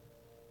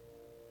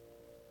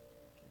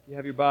If you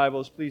have your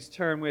Bibles, please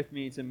turn with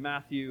me to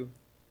Matthew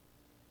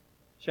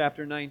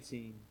chapter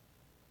 19.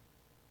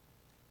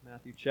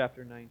 Matthew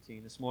chapter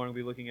 19. This morning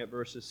we'll be looking at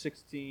verses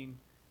 16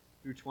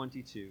 through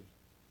 22.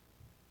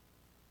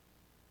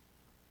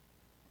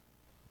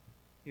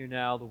 Hear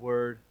now the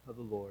word of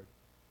the Lord.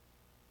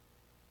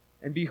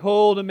 And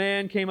behold, a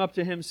man came up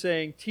to him,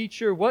 saying,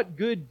 Teacher, what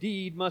good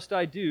deed must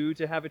I do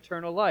to have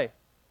eternal life?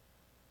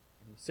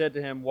 And he said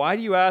to him, Why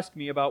do you ask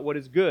me about what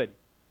is good?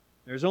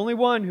 There is only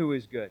one who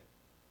is good.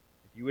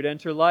 If you would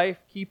enter life,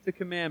 keep the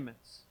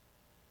commandments.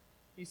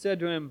 He said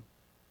to him,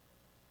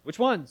 Which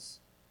ones?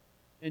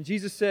 And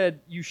Jesus said,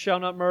 You shall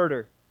not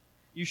murder.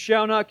 You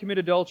shall not commit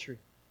adultery.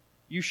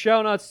 You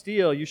shall not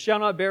steal. You shall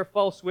not bear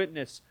false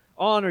witness.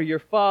 Honor your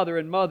father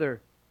and mother,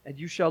 and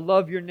you shall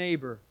love your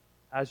neighbor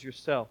as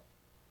yourself.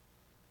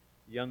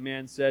 The young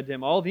man said to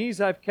him, All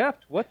these I've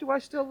kept. What do I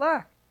still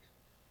lack?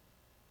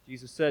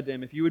 Jesus said to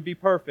him, If you would be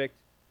perfect,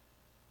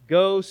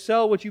 go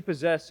sell what you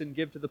possess and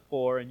give to the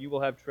poor, and you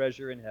will have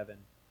treasure in heaven.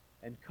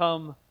 And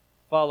come,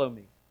 follow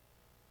me.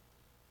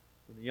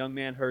 When the young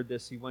man heard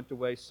this, he went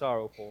away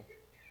sorrowful,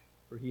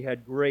 for he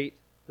had great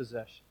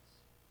possessions.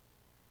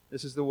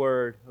 This is the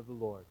word of the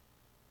Lord.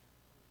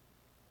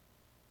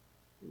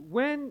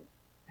 When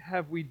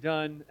have we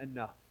done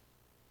enough?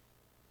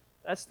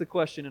 That's the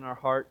question in our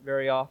heart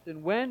very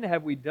often. When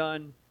have we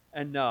done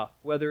enough?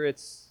 Whether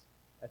it's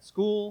at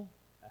school,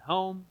 at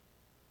home,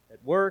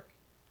 at work.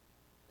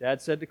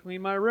 Dad said to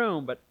clean my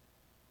room, but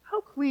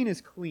how clean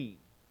is clean?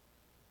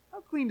 How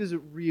clean does it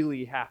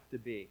really have to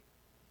be?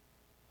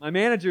 My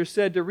manager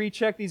said to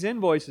recheck these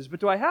invoices,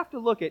 but do I have to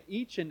look at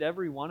each and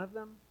every one of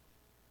them?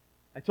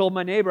 I told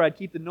my neighbor I'd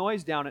keep the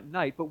noise down at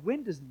night, but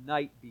when does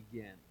night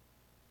begin?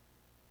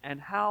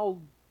 And how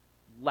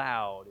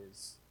loud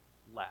is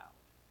loud?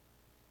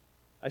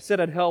 I said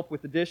I'd help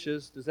with the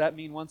dishes. Does that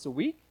mean once a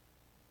week?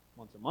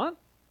 Once a month?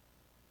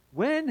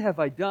 When have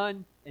I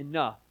done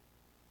enough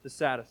to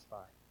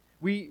satisfy?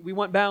 We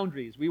want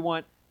boundaries. We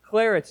want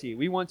clarity.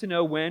 We want to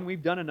know when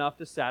we've done enough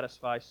to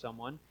satisfy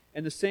someone.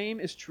 And the same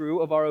is true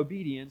of our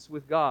obedience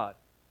with God.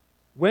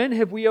 When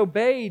have we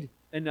obeyed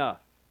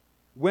enough?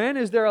 When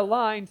is there a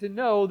line to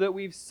know that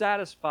we've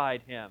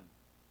satisfied Him?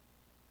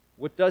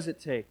 What does it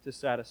take to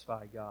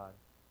satisfy God?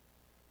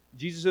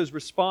 Jesus'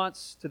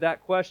 response to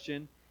that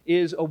question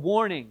is a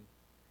warning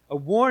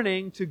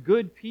to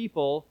good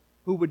people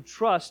who would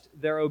trust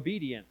their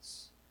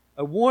obedience.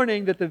 A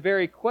warning that the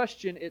very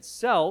question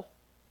itself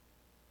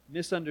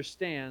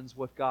misunderstands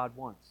what God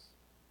wants.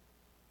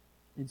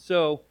 And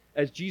so,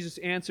 as Jesus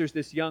answers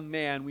this young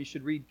man, we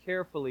should read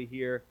carefully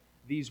here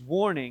these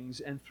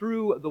warnings, and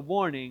through the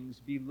warnings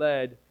be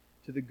led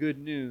to the good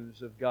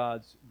news of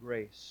God's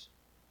grace.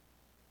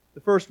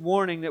 The first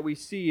warning that we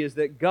see is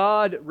that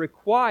God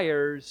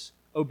requires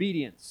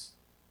obedience.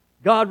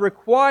 God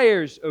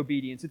requires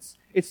obedience.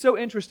 It's so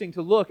interesting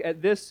to look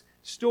at this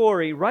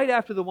story right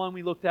after the one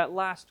we looked at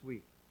last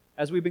week.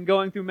 As we've been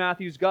going through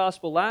Matthew's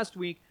Gospel, last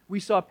week we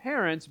saw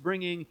parents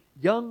bringing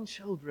young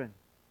children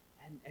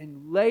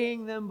and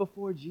laying them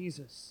before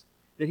Jesus,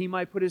 that He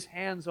might put His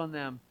hands on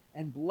them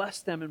and bless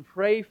them and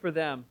pray for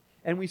them.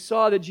 And we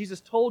saw that Jesus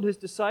told His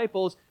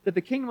disciples that the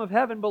kingdom of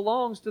heaven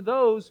belongs to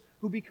those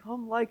who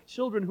become like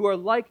children, who are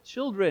like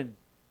children,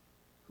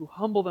 who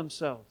humble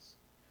themselves,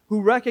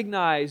 who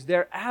recognize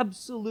their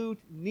absolute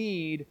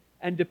need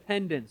and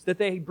dependence, that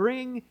they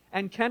bring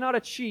and cannot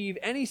achieve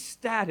any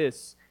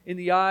status in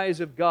the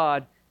eyes of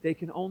God. They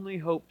can only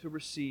hope to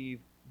receive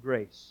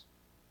grace.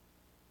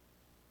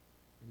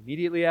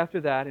 Immediately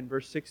after that, in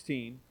verse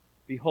 16,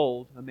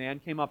 behold, a man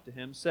came up to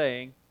Him,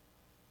 saying,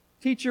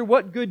 Teacher,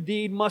 what good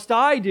deed must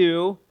I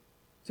do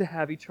to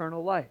have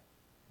eternal life?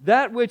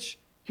 That which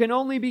can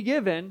only be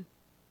given,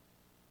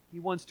 he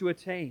wants to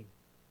attain.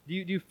 Do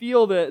you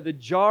feel the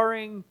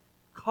jarring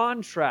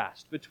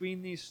contrast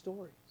between these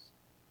stories?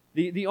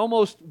 The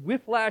almost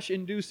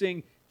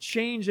whiplash-inducing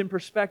change in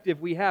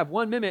perspective we have.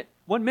 One minute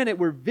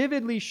we're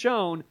vividly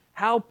shown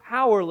how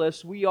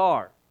powerless we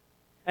are,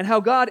 and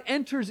how God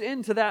enters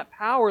into that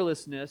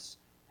powerlessness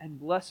and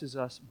blesses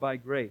us by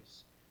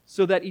grace,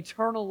 so that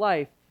eternal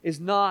life is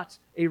not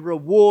a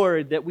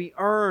reward that we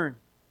earn,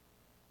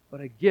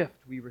 but a gift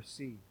we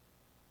receive.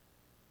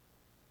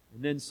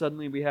 And then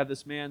suddenly we have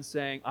this man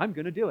saying, I'm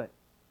going to do it.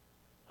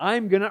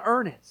 I'm going to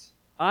earn it.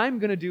 I'm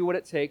going to do what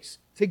it takes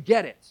to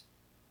get it.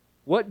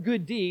 What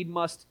good deed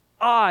must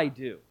I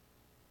do?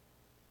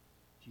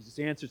 Jesus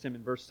answers him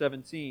in verse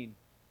 17.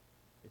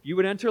 If you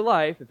would enter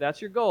life, if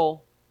that's your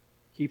goal,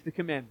 keep the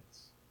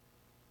commandments.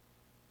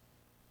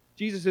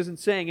 Jesus isn't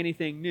saying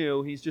anything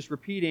new. He's just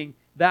repeating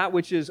that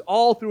which is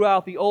all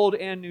throughout the Old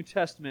and New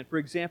Testament. For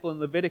example, in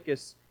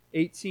Leviticus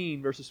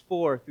 18, verses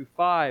 4 through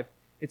 5,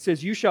 it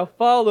says, You shall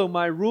follow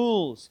my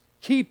rules,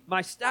 keep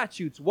my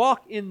statutes,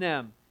 walk in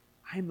them.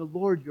 I am the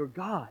Lord your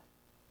God.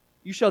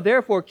 You shall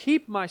therefore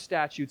keep my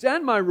statutes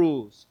and my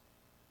rules.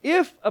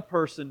 If a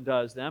person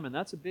does them, and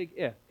that's a big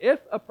if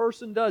a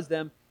person does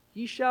them,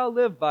 he shall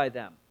live by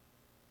them.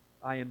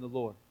 I am the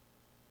Lord.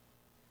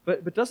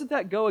 But doesn't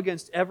that go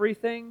against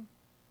everything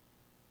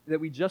that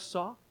we just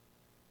saw?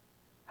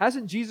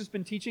 Hasn't Jesus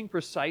been teaching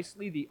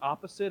precisely the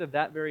opposite of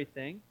that very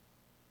thing?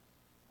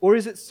 Or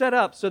is it set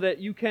up so that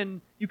you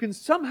can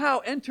somehow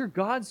enter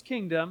God's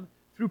kingdom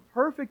through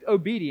perfect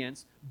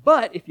obedience,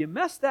 but if you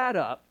mess that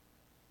up,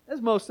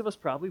 as most of us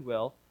probably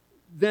will,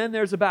 then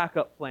there's a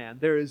backup plan.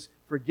 There is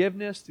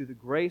forgiveness through the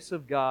grace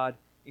of God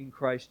in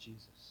Christ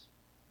Jesus.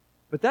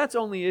 But that's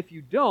only if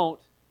you don't,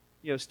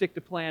 stick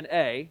to plan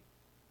A,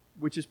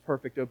 which is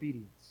perfect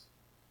obedience.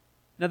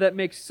 Now that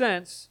makes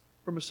sense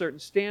from a certain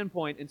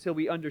standpoint until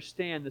we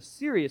understand the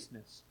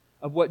seriousness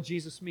of what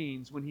Jesus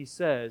means when he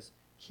says,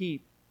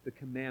 keep the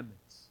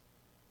commandments.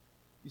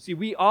 You see,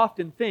 we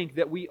often think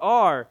that we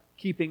are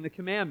keeping the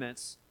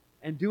commandments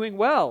and doing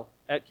well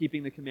at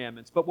keeping the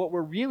commandments. But what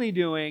we're really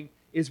doing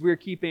is we're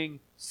keeping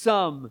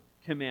some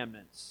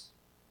commandments.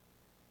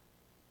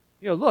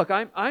 Look,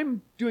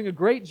 I'm doing a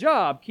great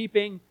job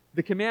keeping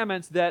the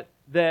commandments that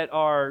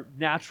are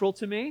natural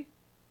to me,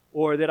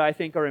 or that I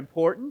think are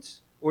important,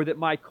 or that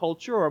my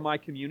culture or my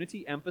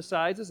community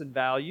emphasizes and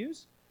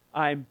values.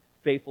 I'm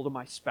faithful to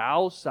my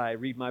spouse, I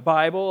read my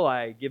Bible,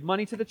 I give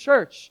money to the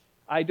church,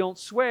 I don't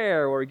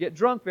swear or get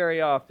drunk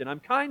very often, I'm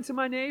kind to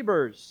my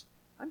neighbors.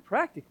 I'm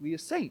practically a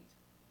saint.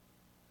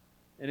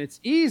 And it's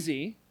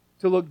easy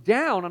to look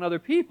down on other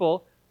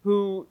people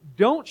who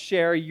don't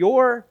share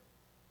your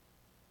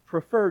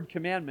preferred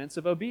commandments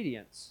of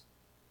obedience.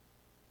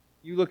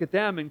 You look at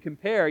them and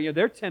compare,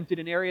 they're tempted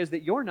in areas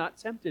that you're not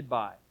tempted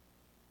by.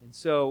 And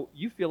so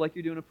you feel like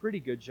you're doing a pretty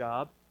good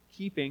job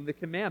keeping the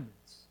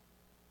commandments.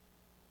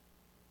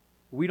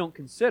 We don't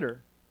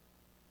consider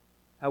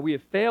how we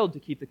have failed to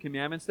keep the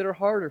commandments that are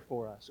harder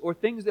for us, or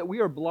things that we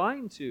are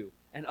blind to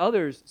and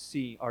others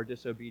see our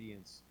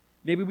disobedience.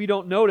 Maybe we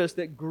don't notice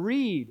that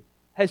greed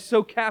has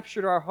so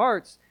captured our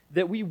hearts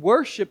that we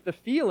worship the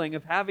feeling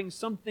of having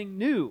something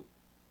new.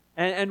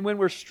 And when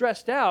we're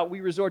stressed out, we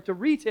resort to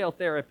retail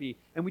therapy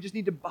and we just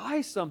need to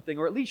buy something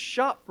or at least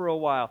shop for a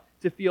while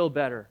to feel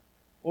better.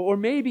 Or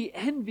maybe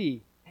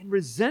envy and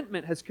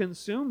resentment has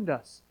consumed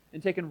us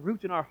and taken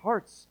root in our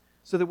hearts,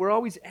 so that we're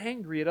always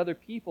angry at other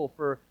people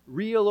for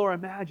real or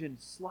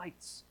imagined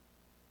slights.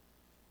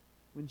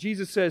 When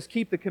Jesus says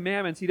keep the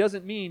commandments, he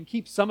doesn't mean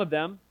keep some of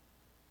them.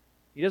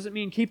 He doesn't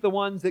mean keep the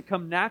ones that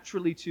come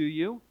naturally to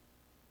you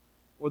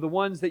or the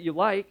ones that you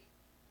like.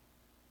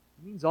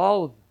 He means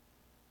all of them.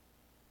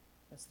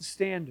 That's the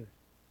standard.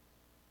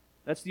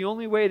 That's the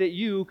only way that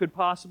you could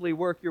possibly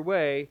work your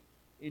way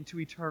into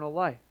eternal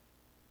life.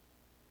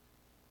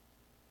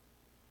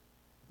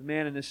 The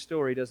man in this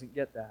story doesn't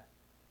get that.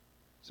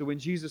 So when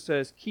Jesus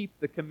says, keep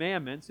the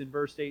commandments in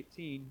verse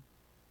 18,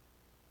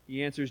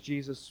 he answers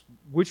Jesus,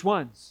 which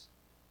ones?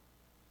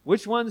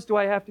 Which ones do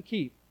I have to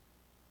keep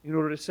in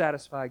order to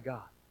satisfy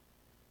God?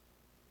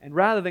 And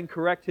rather than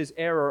correct his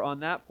error on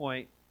that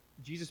point,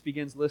 Jesus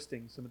begins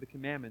listing some of the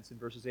commandments in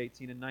verses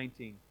 18 and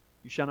 19.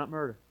 You shall not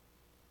murder.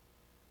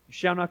 You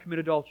shall not commit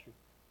adultery.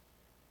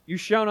 You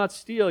shall not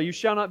steal. You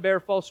shall not bear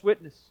false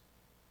witness.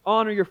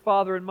 Honor your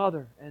father and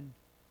mother, and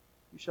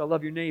you shall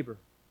love your neighbor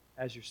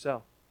as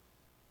yourself.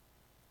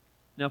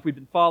 Now, if we've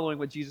been following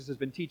what Jesus has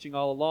been teaching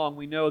all along,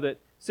 we know that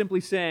simply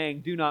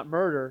saying, do not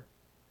murder,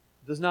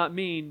 does not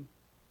mean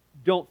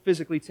don't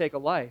physically take a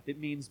life. It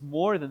means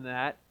more than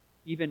that,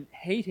 even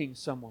hating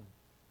someone,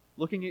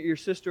 looking at your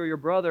sister or your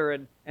brother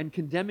and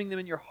condemning them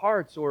in your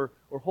hearts, or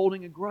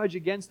holding a grudge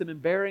against them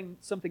and bearing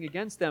something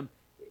against them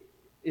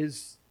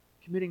is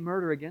committing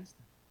murder against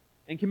them.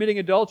 And committing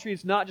adultery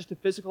is not just a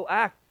physical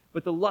act,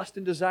 but the lust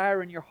and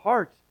desire in your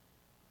heart,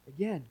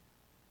 again,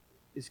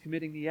 is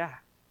committing the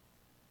act.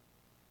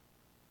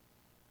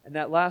 And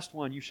that last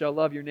one, you shall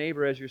love your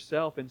neighbor as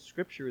yourself, in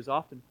Scripture is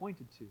often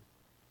pointed to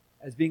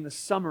as being the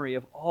summary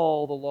of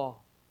all the law.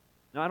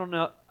 Now, I don't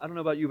know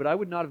about you, but I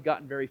would not have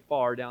gotten very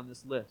far down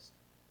this list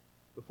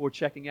before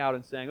checking out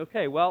and saying,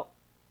 okay, well,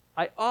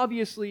 I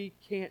obviously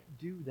can't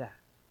do that.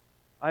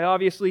 I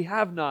obviously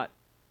have not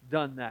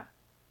done that.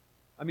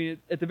 I mean,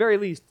 at the very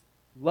least,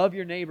 love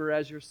your neighbor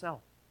as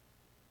yourself.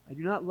 I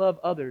do not love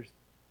others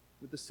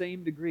with the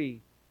same degree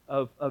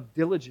of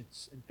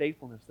diligence and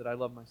faithfulness that I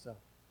love myself.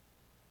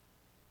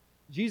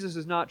 Jesus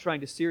is not trying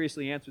to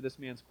seriously answer this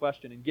man's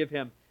question and give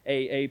him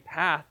a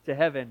path to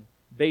heaven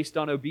based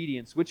on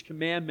obedience. Which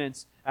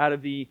commandments out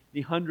of the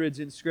hundreds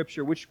in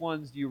Scripture, which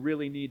ones do you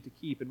really need to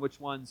keep and which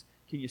ones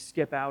can you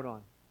skip out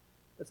on?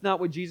 That's not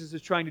what Jesus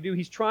is trying to do.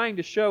 He's trying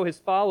to show his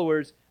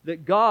followers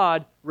that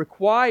God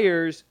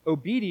requires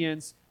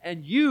obedience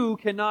and you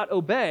cannot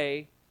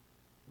obey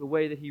the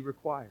way that he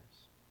requires.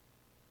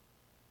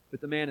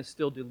 But the man is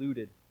still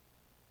deluded.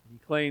 He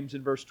claims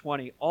in verse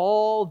 20,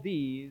 all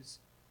these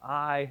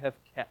I have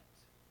kept.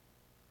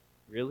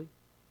 Really?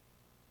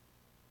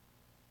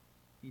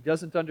 He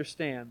doesn't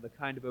understand the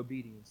kind of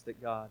obedience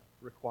that God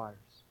requires.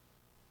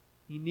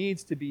 He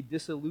needs to be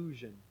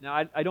disillusioned.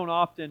 Now, I don't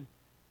often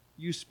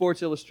use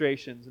sports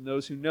illustrations, and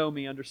those who know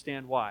me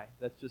understand why.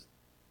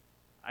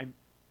 I'm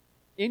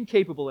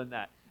incapable in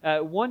that.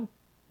 One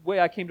way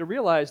I came to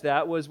realize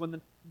that was when the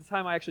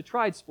time I actually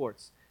tried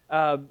sports.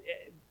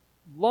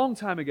 Long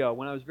time ago,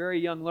 when I was very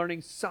young,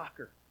 learning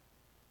soccer.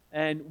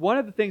 And one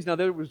of the things, now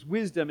there was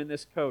wisdom in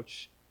this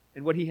coach.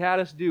 And what he had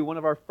us do, one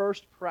of our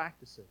first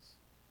practices,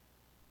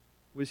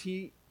 was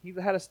he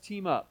had us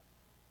team up.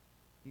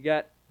 He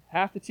got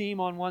half the team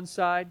on one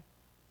side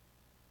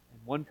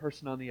and one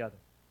person on the other.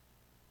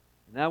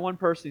 And that one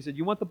person, he said,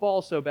 you want the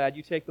ball so bad,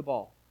 you take the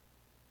ball.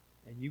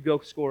 And you go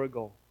score a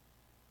goal.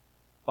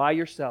 By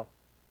yourself.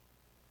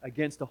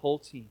 Against a whole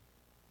team.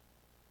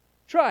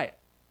 Try it.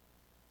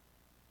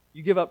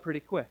 You give up pretty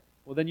quick.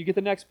 Well, then you get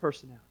the next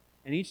person out.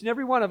 And each and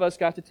every one of us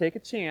got to take a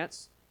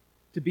chance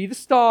to be the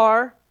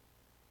star,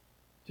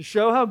 to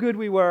show how good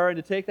we were, and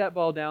to take that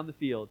ball down the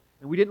field.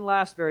 And we didn't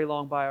last very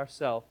long by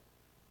ourselves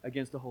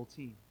against a whole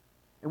team.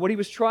 And what he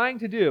was trying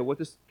to do, what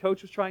this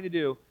coach was trying to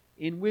do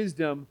in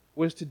wisdom,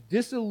 was to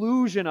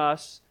disillusion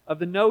us of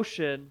the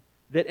notion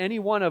that any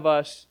one of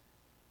us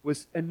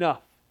was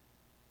enough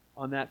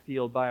on that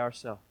field by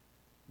ourselves.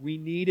 We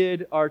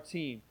needed our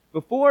team.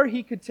 Before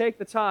he could take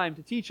the time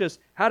to teach us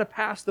how to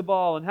pass the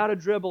ball and how to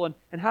dribble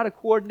and how to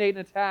coordinate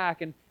an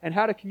attack and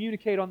how to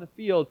communicate on the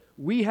field,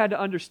 we had to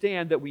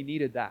understand that we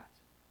needed that.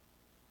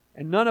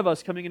 And none of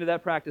us coming into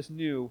that practice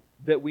knew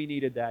that we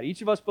needed that.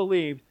 Each of us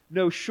believed,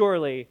 no,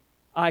 surely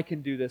I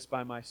can do this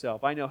by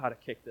myself. I know how to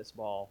kick this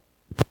ball.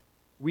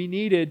 We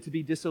needed to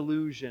be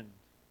disillusioned.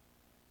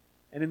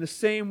 And in the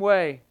same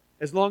way,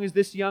 as long as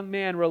this young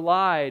man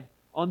relied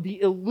on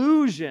the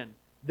illusion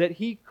that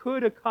he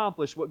could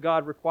accomplish what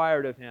God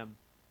required of him,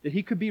 that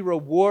he could be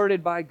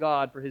rewarded by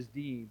God for his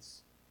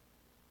deeds,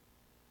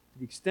 to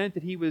the extent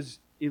that he was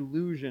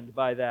illusioned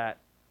by that,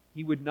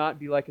 he would not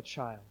be like a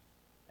child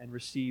and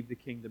receive the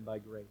kingdom by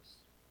grace.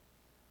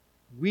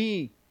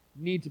 We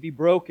need to be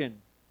broken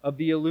of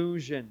the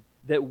illusion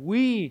that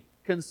we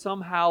can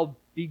somehow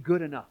be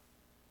good enough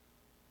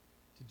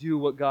to do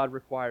what God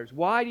requires.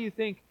 Why do you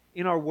think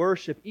in our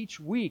worship each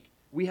week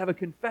we have a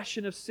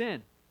confession of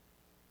sin?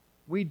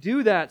 We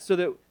do that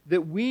so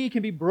that we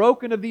can be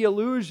broken of the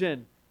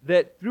illusion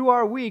that through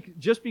our week,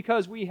 just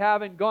because we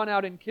haven't gone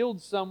out and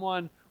killed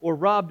someone or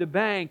robbed a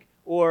bank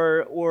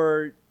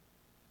or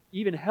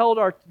even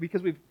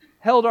because we've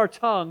held our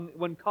tongue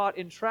when caught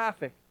in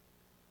traffic,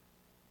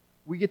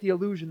 we get the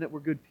illusion that we're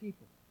good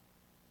people,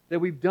 that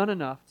we've done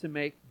enough to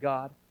make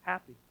God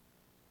happy.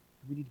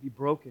 We need to be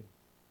broken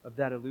of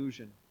that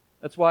illusion.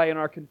 That's why in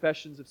our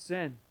confessions of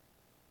sin,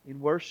 in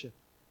worship,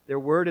 they're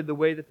worded the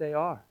way that they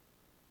are.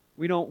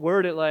 We don't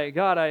word it like,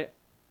 God,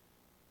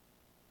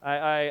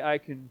 I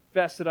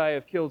confess that I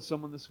have killed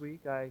someone this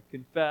week. I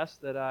confess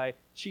that I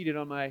cheated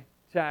on my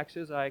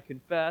taxes. I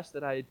confess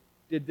that I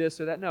did this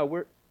or that. No,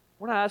 we're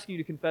not asking you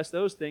to confess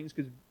those things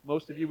because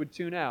most of you would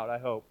tune out, I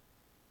hope.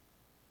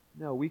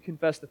 No, we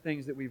confess the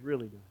things that we've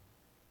really done.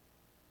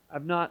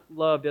 I've not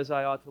loved as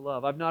I ought to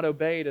love. I've not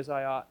obeyed as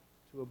I ought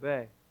to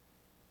obey.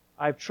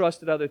 I've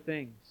trusted other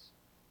things.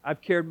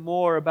 I've cared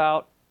more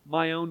about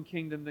my own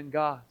kingdom than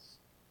God's.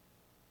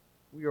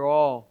 We are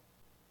all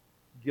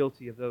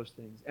guilty of those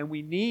things. And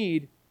we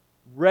need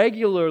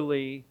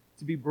regularly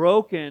to be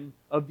broken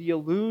of the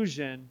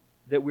illusion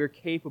that we're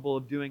capable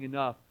of doing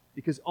enough,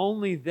 because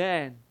only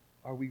then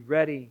are we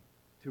ready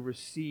to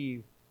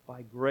receive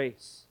by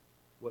grace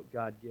what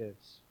God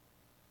gives.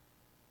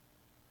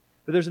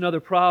 But there's another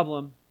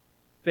problem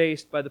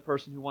faced by the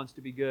person who wants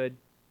to be good.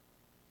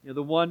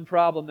 The one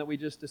problem that we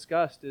just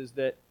discussed is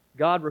that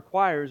God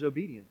requires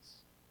obedience.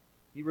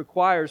 He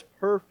requires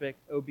perfect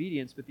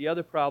obedience, but the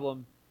other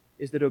problem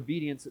is that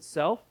obedience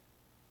itself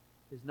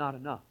is not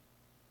enough.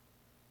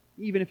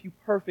 Even if you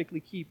perfectly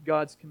keep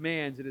God's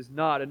commands, it is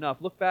not enough.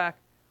 Look back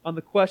on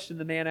the question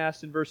the man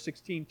asked in verse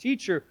 16,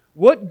 Teacher,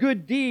 what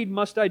good deed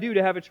must I do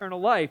to have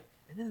eternal life?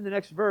 And then in the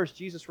next verse,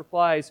 Jesus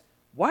replies,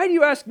 Why do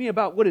you ask me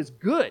about what is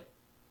good?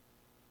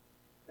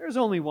 There is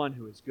only one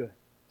who is good.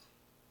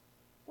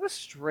 What a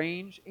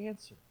strange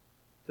answer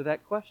to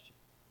that question.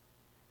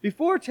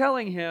 Before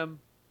telling him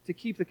to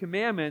keep the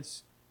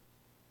commandments,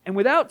 and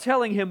without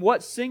telling him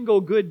what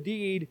single good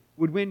deed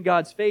would win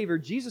God's favor,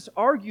 Jesus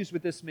argues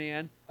with this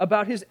man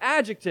about his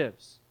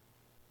adjectives.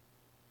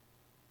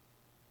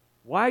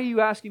 Why are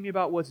you asking me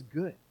about what's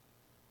good?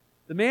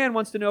 The man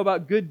wants to know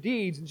about good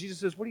deeds, and Jesus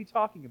says, what are you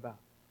talking about?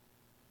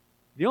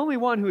 The only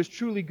one who is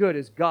truly good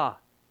is God.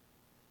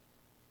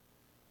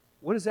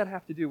 What does that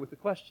have to do with the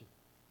question?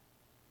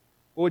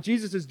 Well, what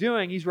Jesus is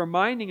doing, He's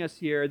reminding us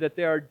here that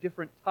there are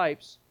different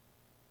types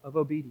of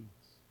obedience.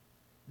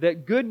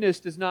 That goodness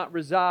does not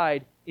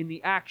reside in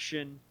the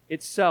action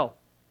itself.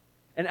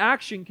 An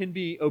action can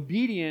be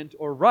obedient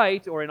or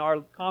right, or in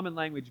our common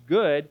language,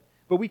 good,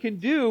 but we can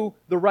do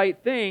the right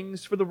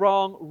things for the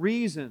wrong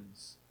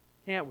reasons,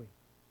 can't we?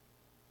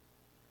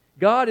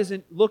 God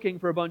isn't looking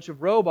for a bunch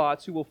of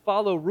robots who will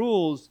follow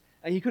rules,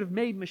 and He could have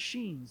made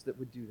machines that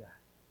would do that.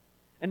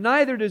 And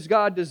neither does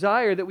God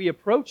desire that we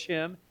approach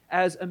Him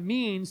as a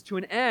means to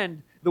an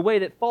end, the way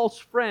that false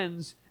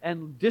friends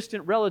and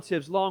distant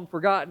relatives long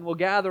forgotten will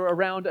gather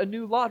around a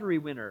new lottery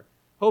winner,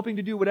 hoping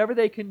to do whatever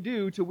they can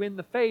do to win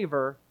the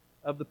favor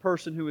of the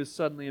person who is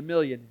suddenly a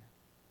millionaire.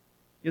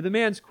 The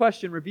man's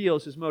question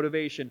reveals his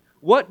motivation.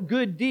 What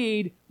good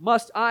deed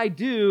must I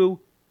do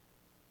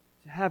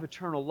to have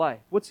eternal life?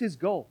 What's his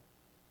goal?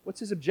 What's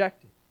his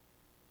objective?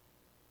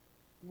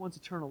 wants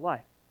eternal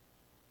life.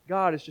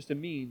 God is just a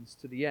means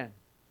to the end.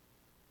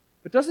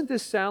 But doesn't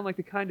this sound like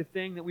the kind of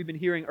thing that we've been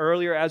hearing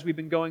earlier as we've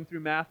been going through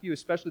Matthew,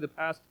 especially the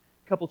past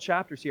couple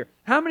chapters here?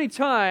 How many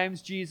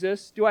times,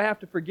 Jesus, do I have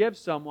to forgive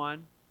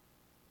someone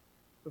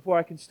before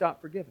I can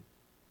stop forgiving?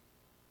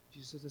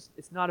 Jesus says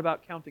it's not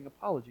about counting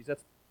apologies.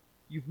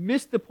 You've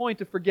missed the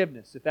point of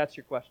forgiveness, if that's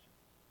your question.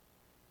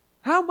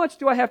 How much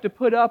do I have to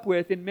put up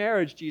with in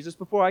marriage, Jesus,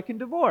 before I can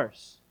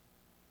divorce?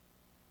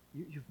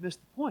 You've missed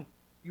the point.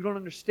 You don't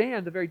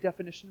understand the very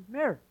definition of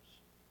marriage.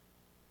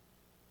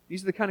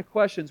 These are the kind of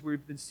questions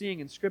we've been seeing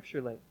in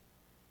Scripture lately.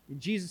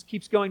 And Jesus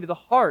keeps going to the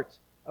heart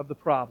of the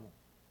problem.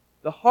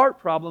 The heart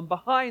problem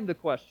behind the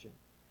question.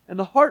 And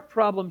the heart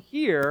problem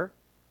here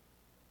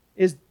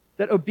is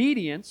that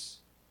obedience,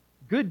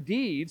 good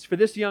deeds for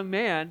this young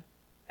man,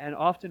 and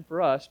often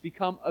for us,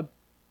 become a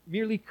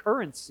merely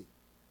currency.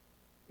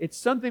 It's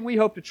something we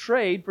hope to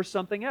trade for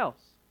something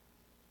else.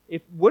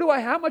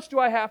 How much do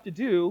I have to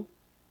do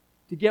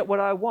to get what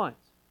I want?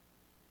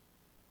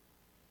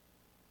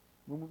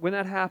 When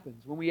that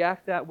happens, when we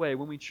act that way,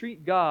 when we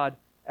treat God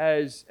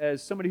as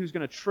somebody who's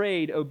going to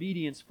trade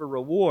obedience for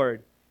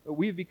reward,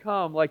 we've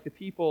become like the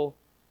people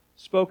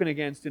spoken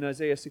against in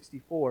Isaiah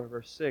 64,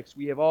 verse 6.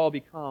 We have all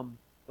become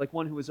like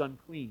one who is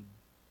unclean,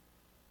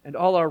 and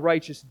all our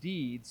righteous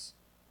deeds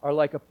are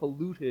like a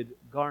polluted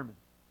garment.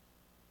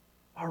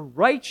 Our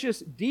righteous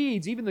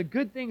deeds, even the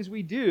good things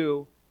we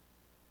do,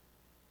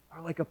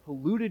 are like a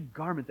polluted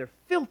garment. They're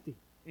filthy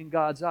in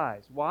God's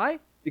eyes. Why?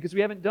 Because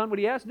we haven't done what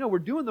He asked? No, we're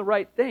doing the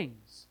right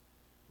things.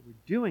 But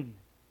we're doing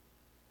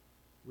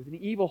it with an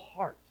evil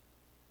heart.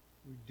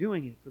 We're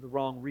doing it for the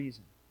wrong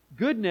reason.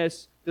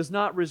 Goodness does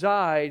not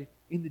reside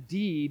in the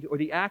deed or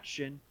the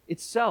action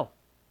itself.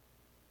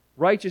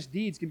 Righteous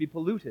deeds can be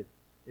polluted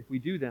if we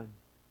do them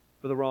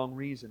for the wrong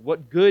reason.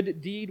 What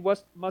good deed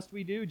must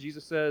we do?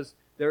 Jesus says,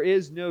 there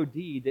is no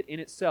deed that in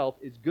itself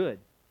is good.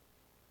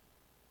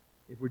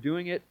 If we're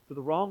doing it for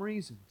the wrong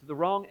reason, to the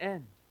wrong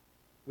end,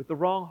 with the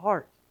wrong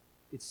heart,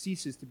 it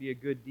ceases to be a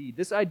good deed.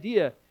 This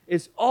idea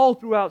is all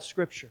throughout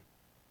Scripture.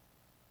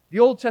 The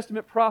Old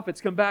Testament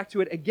prophets come back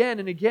to it again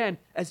and again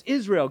as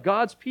Israel,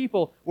 God's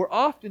people, were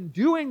often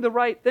doing the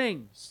right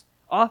things,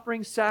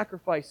 offering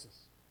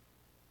sacrifices,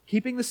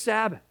 keeping the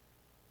Sabbath,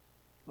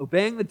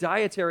 obeying the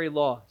dietary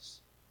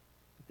laws.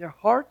 But their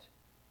heart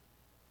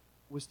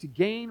was to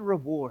gain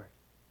reward.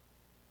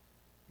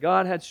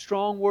 God had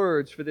strong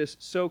words for this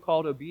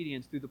so-called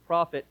obedience through the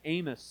prophet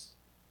Amos.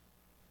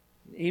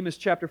 In Amos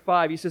chapter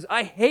 5, he says,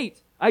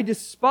 I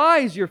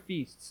despise your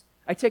feasts.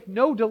 I take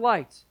no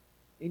delight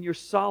in your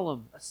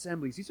solemn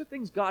assemblies. These are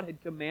things God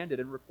had commanded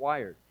and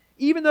required.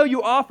 Even though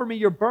you offer me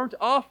your burnt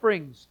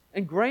offerings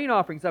and grain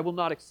offerings, I will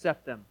not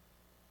accept them.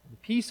 And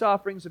the peace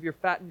offerings of your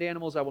fattened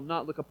animals, I will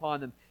not look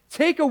upon them.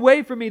 Take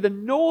away from me the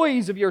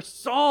noise of your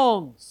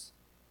songs.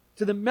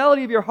 To the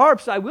melody of your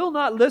harps, I will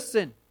not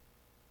listen.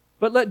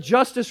 But let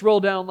justice roll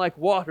down like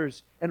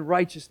waters and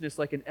righteousness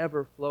like an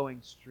ever-flowing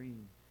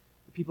stream.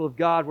 The people of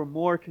God were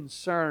more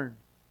concerned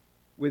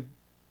with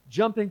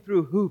jumping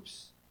through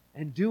hoops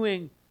and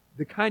doing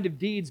the kind of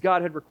deeds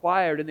God had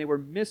required, and they were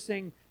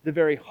missing the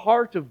very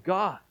heart of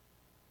God.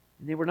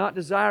 And they were not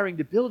desiring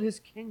to build His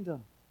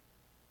kingdom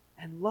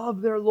and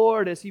love their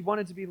Lord as He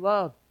wanted to be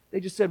loved.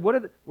 They just said, what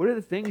are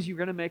the things you're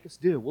going to make us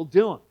do? We'll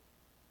do them.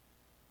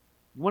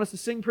 You want us to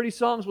sing pretty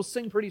songs? We'll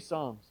sing pretty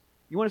songs.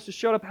 You want us to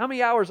show up? How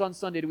many hours on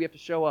Sunday do we have to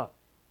show up?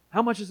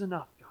 How much is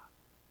enough, God?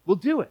 We'll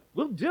do it.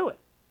 We'll do it.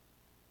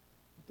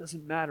 It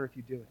doesn't matter if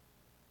you do it.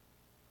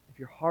 If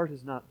your heart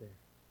is not there.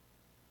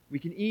 We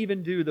can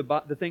even do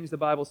the things the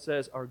Bible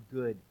says are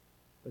good,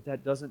 but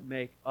that doesn't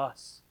make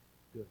us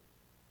good.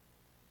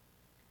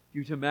 If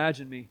you to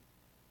imagine me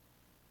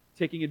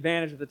taking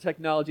advantage of the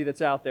technology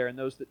that's out there, and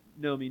those that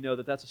know me know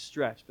that that's a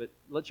stretch, but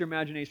let your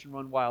imagination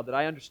run wild, that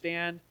I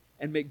understand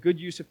and make good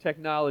use of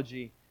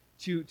technology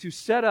to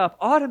set up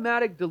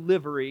automatic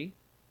delivery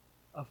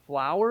of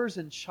flowers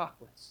and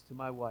chocolates to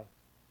my wife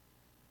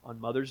on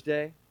Mother's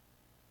Day,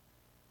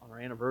 on our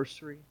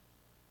anniversary,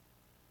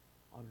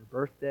 on her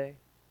birthday,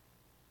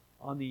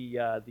 on the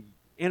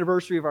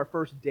anniversary of our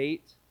first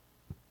date,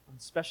 on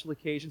special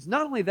occasions.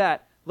 Not only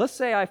that, let's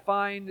say I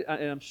find,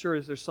 and I'm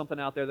sure there's something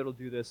out there that'll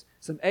do this,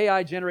 some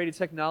AI-generated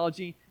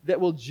technology that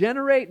will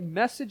generate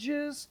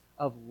messages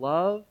of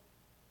love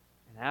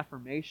and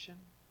affirmation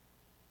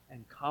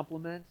and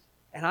compliment.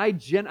 And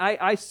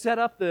I set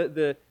up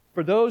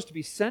for those to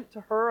be sent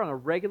to her on a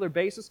regular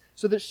basis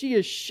so that she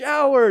is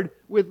showered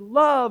with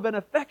love and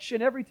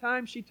affection every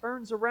time she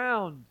turns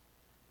around.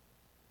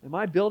 Am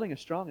I building a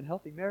strong and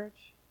healthy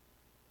marriage?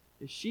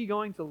 Is she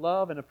going to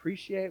love and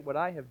appreciate what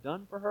I have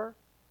done for her?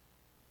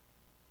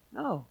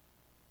 No.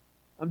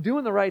 I'm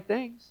doing the right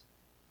things.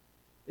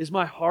 Is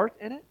my heart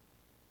in it?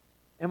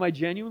 Am I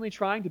genuinely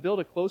trying to build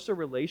a closer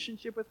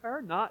relationship with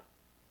her? Not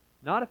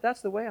if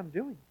that's the way I'm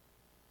doing it.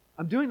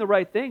 I'm doing the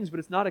right things, but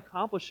it's not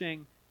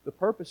accomplishing the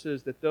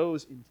purposes that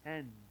those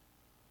intend.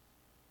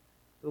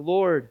 The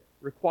Lord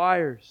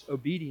requires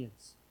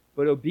obedience,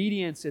 but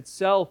obedience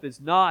itself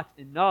is not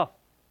enough.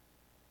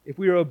 If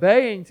we are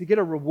obeying to get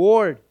a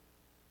reward,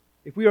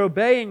 If we are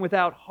obeying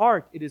without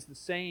heart, it is the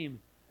same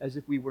as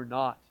if we were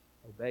not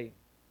obeying.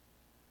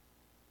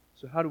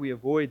 So how do we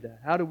avoid that?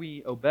 How do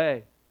we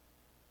obey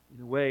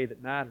in a way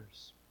that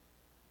matters?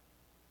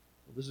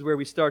 Well, this is where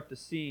we start to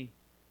see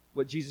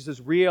what Jesus'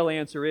 real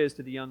answer is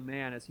to the young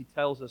man as he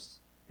tells us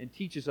and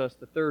teaches us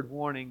the third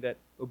warning that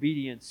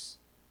obedience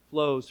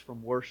flows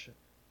from worship.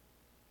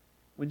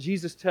 When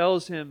Jesus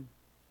tells him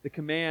the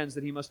commands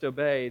that he must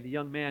obey, the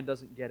young man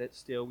doesn't get it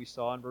still. We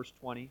saw in verse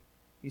 20.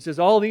 He says,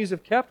 all these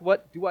have kept,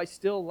 what do I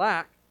still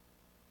lack?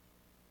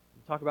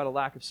 We talk about a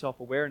lack of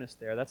self-awareness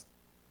there. That's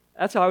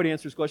how I would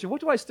answer this question. What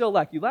do I still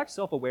lack? You lack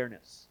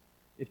self-awareness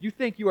if you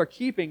think you are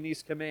keeping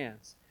these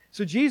commands.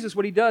 So Jesus,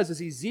 what he does is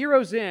he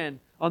zeroes in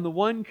on the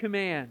one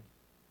command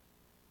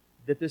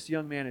that this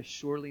young man is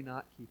surely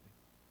not keeping.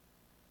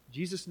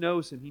 Jesus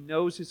knows him. He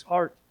knows his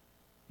heart.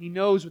 He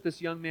knows what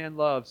this young man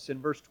loves. In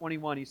verse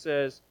 21, he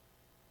says,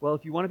 well,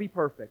 if you want to be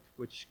perfect,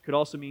 which could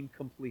also mean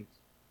complete,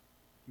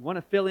 you want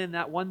to fill in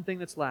that one thing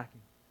that's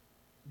lacking,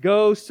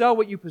 go sell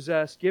what you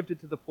possess, give it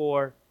to the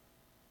poor,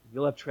 and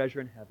you'll have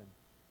treasure in heaven.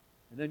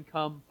 And then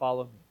come,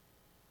 follow me.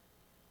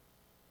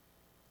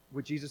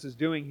 What Jesus is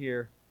doing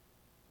here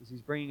is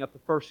he's bringing up the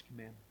first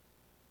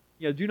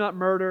commandment. Do not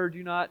murder,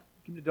 do not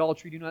commit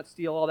adultery, do not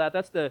steal, all that.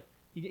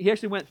 He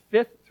actually went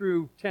 5th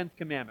through 10th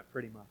commandment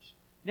pretty much.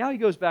 Now he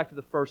goes back to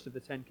the first of the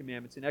 10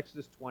 commandments in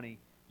Exodus 20.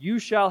 You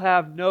shall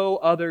have no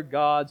other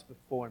gods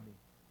before me.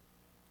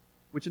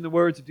 Which in the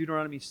words of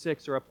Deuteronomy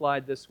 6 are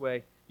applied this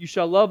way. You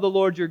shall love the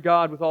Lord your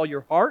God with all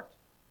your heart,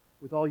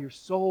 with all your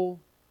soul,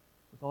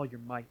 with all your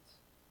might.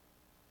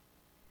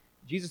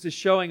 Jesus is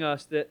showing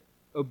us that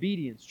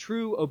obedience,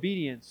 true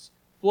obedience,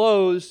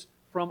 flows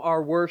from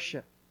our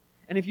worship.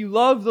 And if you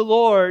love the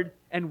Lord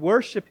and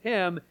worship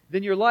Him,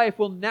 then your life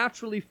will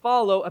naturally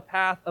follow a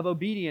path of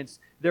obedience.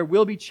 There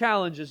will be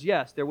challenges,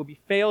 yes. There will be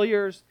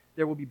failures.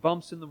 There will be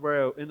bumps in the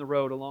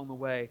road along the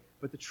way.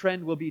 But the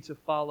trend will be to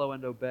follow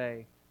and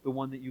obey the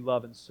one that you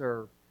love and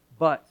serve.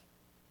 But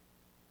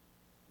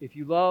if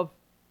you love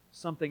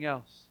something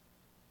else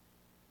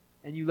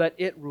and you let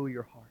it rule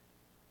your heart,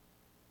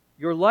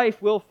 your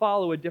life will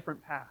follow a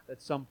different path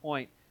at some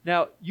point.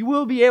 Now, you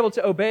will be able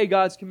to obey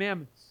God's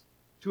commandments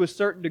to a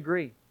certain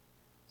degree.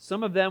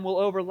 Some of them will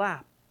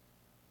overlap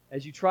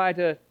as you try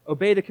to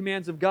obey the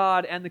commands of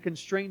God and the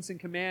constraints and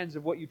commands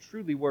of what you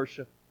truly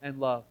worship and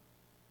love.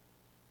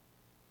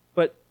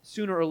 But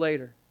sooner or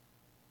later,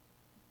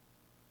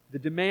 the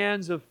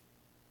demands of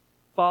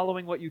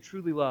following what you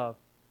truly love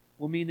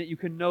will mean that you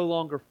can no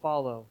longer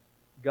follow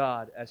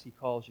God as He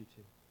calls you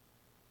to.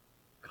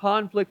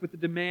 Conflict with the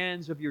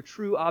demands of your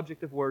true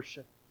object of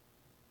worship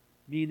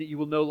mean that you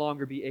will no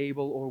longer be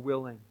able or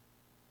willing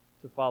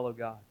to follow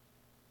God.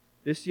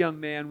 This young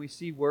man, we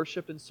see,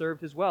 worshiped and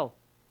served his wealth.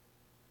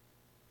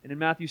 And in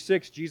Matthew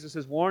 6, Jesus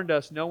has warned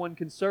us, no one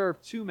can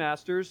serve two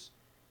masters.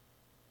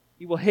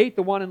 He will hate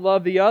the one and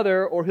love the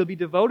other, or he'll be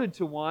devoted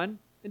to one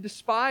and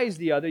despise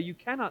the other. You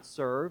cannot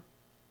serve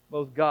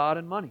both God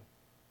and money.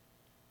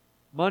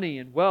 Money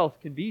and wealth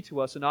can be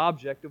to us an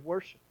object of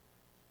worship.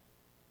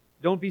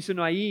 Don't be so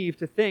naive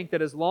to think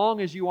that as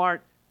long as you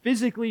aren't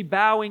physically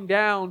bowing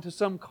down to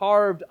some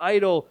carved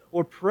idol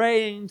or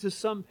praying to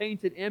some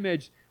painted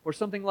image or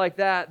something like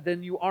that,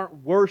 then you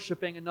aren't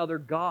worshiping another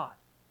God.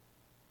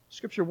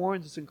 Scripture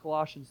warns us in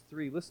Colossians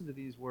 3. Listen to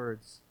these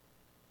words.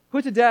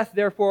 Put to death,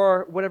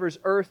 therefore, whatever is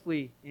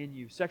earthly in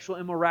you, sexual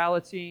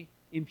immorality,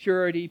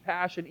 impurity,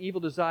 passion,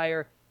 evil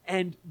desire,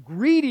 and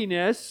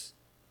greediness,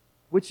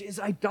 which is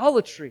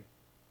idolatry.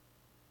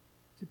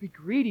 To be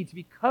greedy, to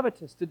be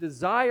covetous, to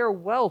desire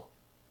wealth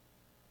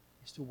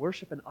is to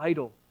worship an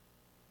idol.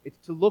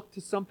 It's to look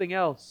to something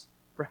else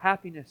for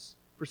happiness,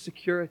 for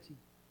security,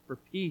 for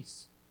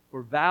peace,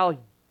 for value,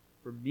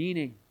 for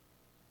meaning.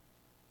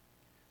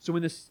 So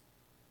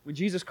when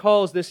Jesus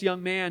calls this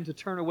young man to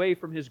turn away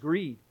from his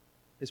greed,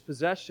 his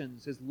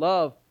possessions, his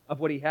love of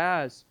what he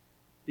has,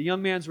 the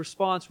young man's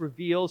response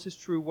reveals his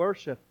true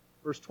worship.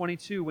 Verse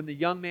 22, when the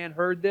young man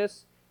heard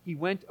this, he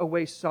went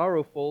away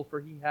sorrowful,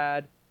 for he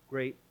had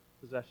great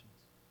possessions.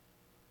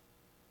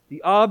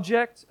 The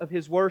object of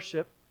his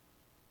worship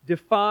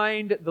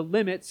defined the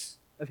limits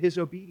of his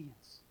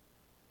obedience.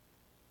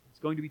 It's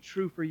going to be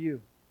true for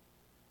you.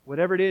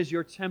 Whatever it is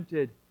you're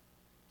tempted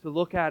to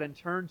look at and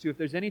turn to, if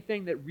there's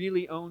anything that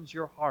really owns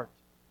your heart,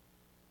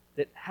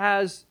 that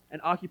has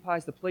and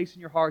occupies the place in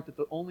your heart that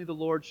only the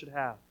Lord should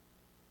have,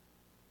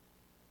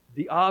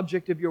 the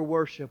object of your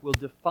worship will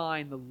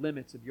define the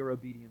limits of your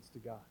obedience to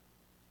God.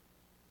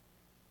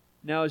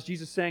 Now, is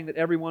Jesus saying that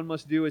everyone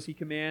must do as He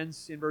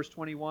commands in verse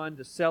 21,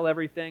 to sell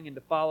everything and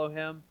to follow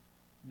Him?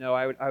 No,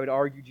 I would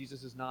argue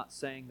Jesus is not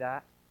saying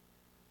that.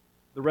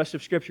 The rest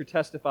of Scripture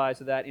testifies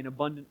to that in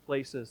abundant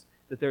places,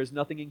 that there is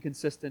nothing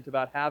inconsistent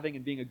about having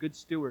and being a good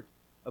steward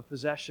of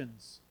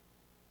possessions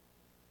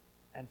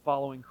and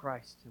following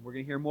Christ. And we're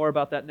going to hear more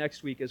about that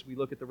next week as we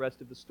look at the rest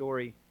of the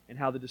story and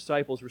how the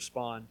disciples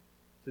respond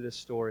to this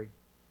story.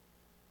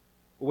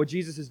 But what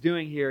Jesus is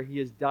doing here, He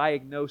is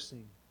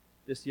diagnosing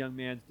this young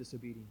man's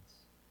disobedience.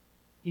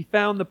 He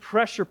found the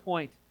pressure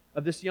point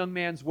of this young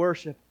man's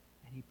worship,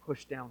 and He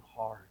pushed down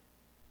hard.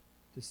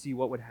 to see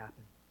what would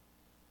happen.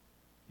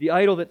 The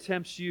idol that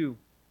tempts you,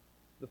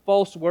 the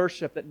false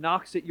worship that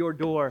knocks at your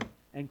door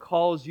and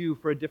calls you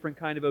for a different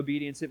kind of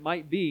obedience. It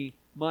might be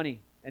money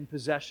and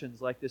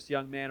possessions like this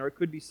young man, or it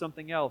could be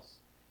something else.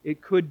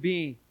 It could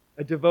be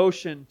a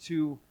devotion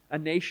to a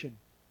nation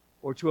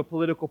or to a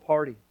political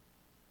party.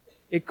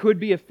 It could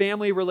be a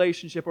family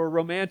relationship or a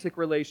romantic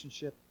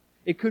relationship.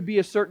 It could be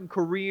a certain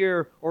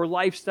career or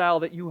lifestyle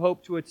that you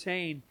hope to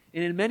attain.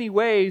 And in many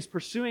ways,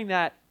 pursuing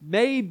that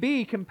may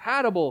be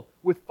compatible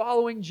with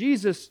following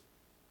Jesus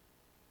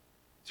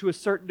to a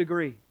certain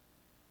degree.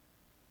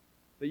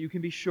 But you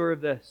can be sure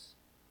of this,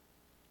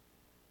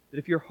 that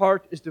if your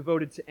heart is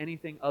devoted to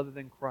anything other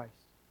than Christ,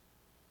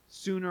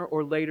 sooner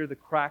or later the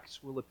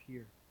cracks will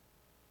appear.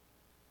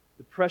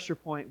 The pressure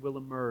point will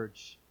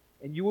emerge,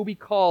 and you will be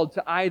called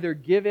to either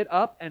give it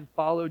up and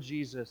follow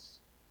Jesus,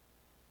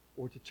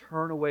 or to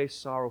turn away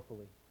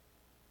sorrowfully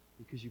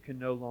because you can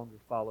no longer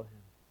follow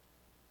Him.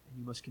 And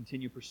you must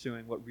continue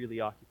pursuing what really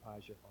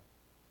occupies your heart.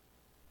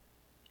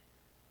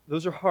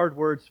 Those are hard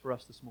words for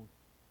us this morning.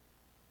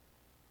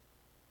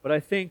 But I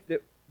think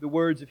that the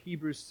words of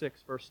Hebrews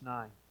 6, verse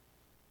 9,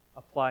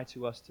 apply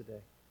to us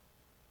today.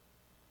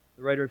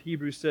 The writer of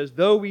Hebrews says,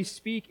 "Though we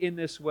speak in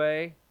this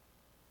way,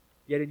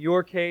 yet in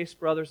your case,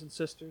 brothers and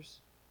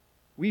sisters,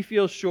 we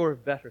feel sure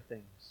of better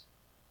things,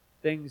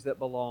 things that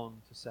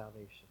belong to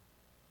salvation."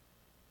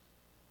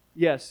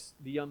 Yes,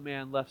 the young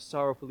man left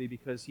sorrowfully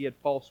because he had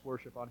false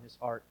worship on his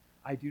heart.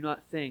 I do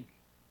not think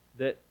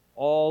that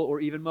all or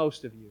even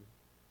most of you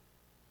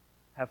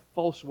have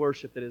false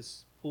worship that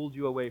has pulled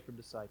you away from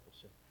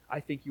discipleship. I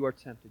think you are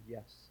tempted,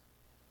 yes.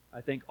 I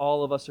think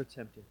all of us are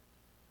tempted.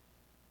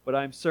 But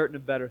I am certain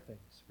of better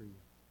things for you.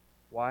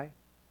 Why?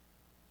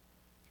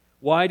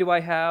 Why do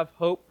I have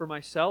hope for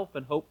myself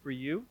and hope for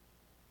you?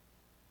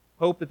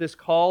 Hope that this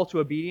call to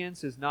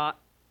obedience is not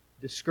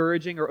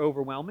discouraging or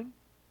overwhelming,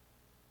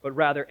 but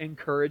rather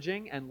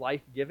encouraging and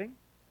life-giving?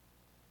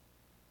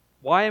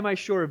 Why am I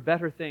sure of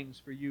better things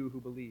for you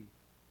who believe?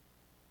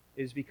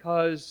 It is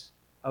because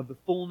of the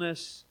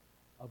fullness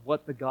of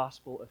what the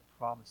gospel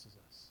promises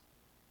us.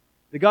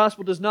 The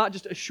gospel does not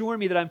just assure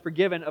me that I'm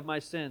forgiven of my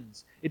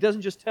sins. It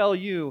doesn't just tell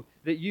you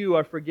that you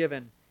are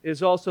forgiven. It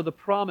is also the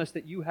promise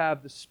that you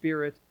have the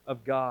Spirit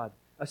of God,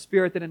 a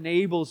Spirit that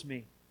enables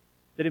me,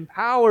 that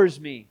empowers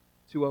me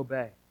to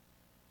obey,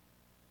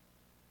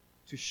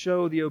 to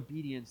show the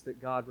obedience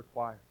that God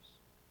requires.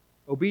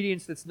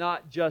 Obedience that's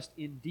not just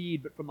in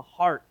deed, but from the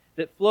heart,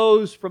 that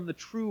flows from the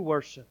true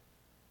worship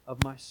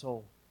of my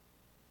soul,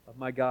 of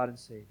my God and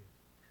Savior.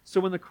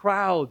 So when the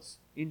crowds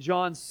in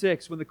John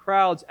 6, when the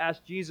crowds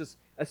asked Jesus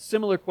a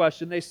similar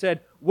question, they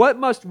said, "What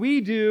must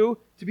we do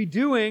to be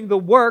doing the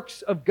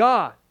works of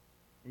God?"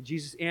 And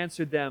Jesus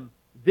answered them,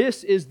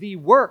 "This is the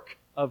work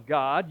of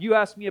God." You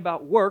ask me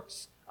about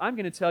works. I'm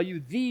going to tell you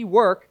the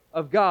work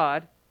of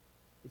God.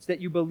 It's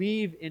that you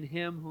believe in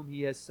Him whom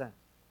He has sent.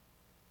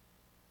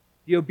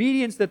 The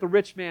obedience that the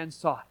rich man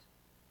sought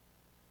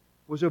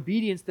was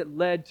obedience that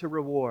led to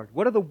reward.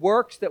 What are the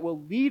works that will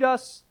lead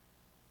us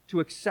to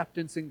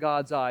acceptance in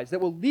God's eyes,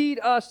 that will lead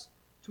us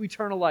to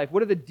eternal life?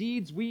 What are the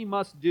deeds we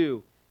must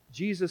do?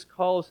 Jesus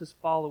calls His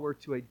follower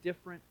to a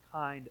different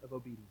kind of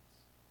obedience.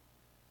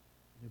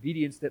 An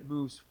obedience that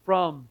moves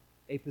from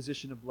a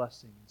position of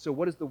blessing. So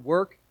what is the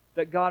work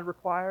that God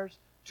requires?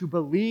 To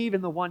believe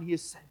in the one He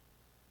has sent.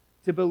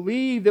 To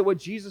believe that what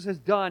Jesus has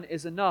done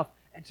is enough,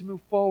 and to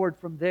move forward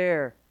from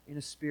there in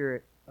a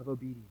spirit of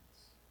obedience.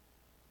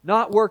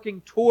 Not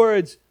working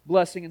towards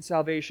blessing and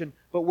salvation,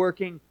 but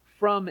working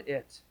from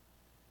it.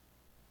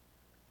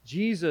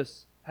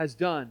 Jesus has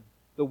done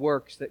the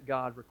works that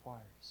God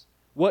requires.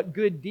 What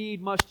good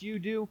deed must you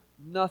do?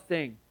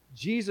 Nothing.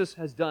 Jesus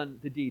has done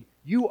the deed.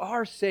 You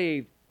are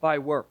saved by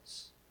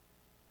works.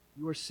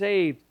 You are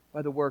saved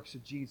by the works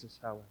of Jesus,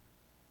 however.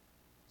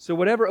 So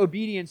whatever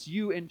obedience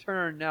you in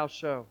turn now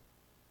show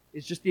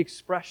is just the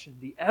expression,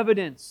 the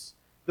evidence,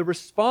 the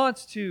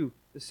response to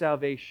the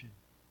salvation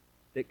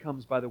that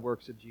comes by the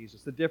works of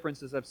Jesus. The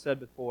difference, as I've said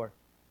before,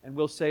 and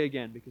will say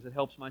again because it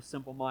helps my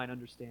simple mind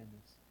understand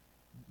this.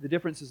 The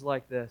difference is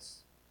like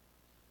this.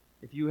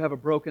 If you have a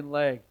broken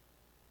leg,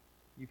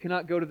 you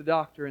cannot go to the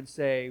doctor and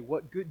say,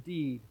 "What good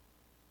deed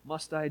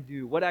must I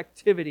do? What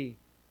activity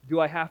do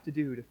I have to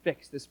do to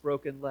fix this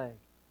broken leg?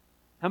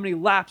 How many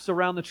laps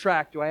around the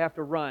track do I have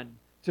to run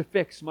to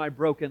fix my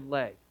broken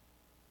leg?"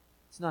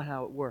 It's not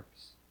how it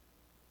works.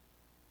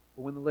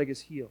 But when the leg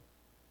is healed,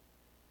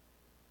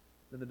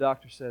 then the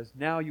doctor says,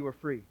 "Now you are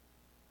free.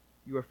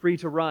 You are free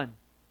to run,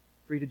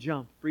 free to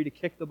jump, free to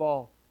kick the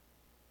ball,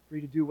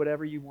 free to do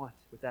whatever you want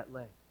with that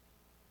leg."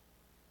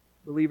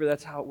 Believer,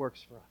 that's how it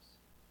works for us.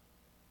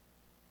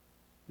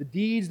 The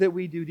deeds that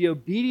we do, the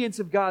obedience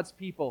of God's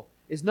people,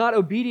 is not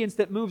obedience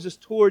that moves us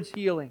towards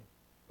healing.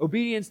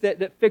 Obedience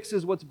that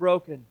fixes what's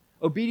broken.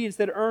 Obedience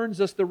that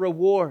earns us the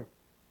reward.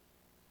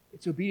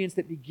 It's obedience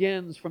that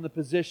begins from the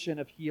position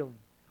of healing.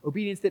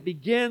 Obedience that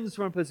begins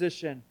from a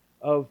position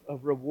of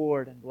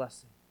reward and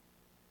blessing.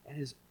 And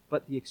is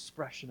but the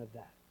expression of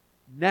that.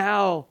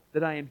 Now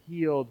that I am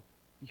healed,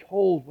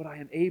 behold what I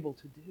am able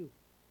to do.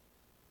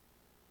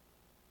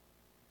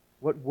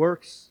 What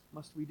works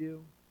must we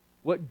do?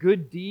 What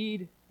good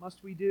deed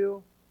must we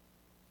do?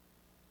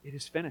 It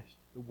is finished.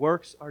 The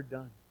works are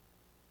done.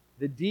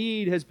 The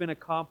deed has been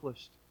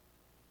accomplished,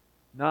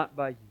 not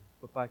by you,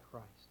 but by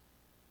Christ.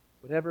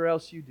 Whatever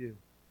else you do,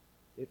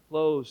 it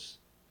flows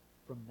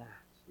from that.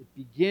 It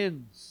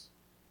begins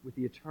with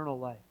the eternal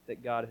life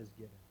that God has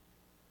given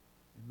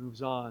and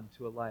moves on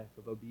to a life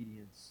of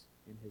obedience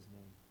in His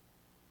name.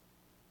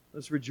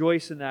 Let's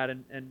rejoice in that,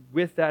 and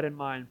with that in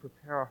mind,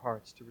 prepare our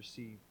hearts to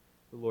receive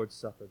the Lord's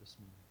Supper this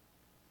morning.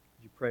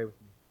 Would you pray with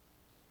me?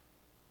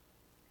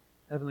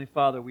 Heavenly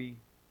Father, we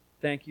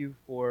thank you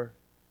for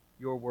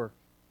your work.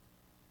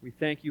 We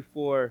thank you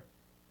for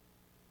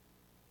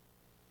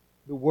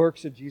the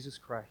works of Jesus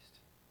Christ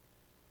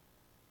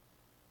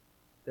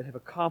that have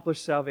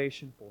accomplished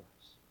salvation for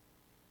us.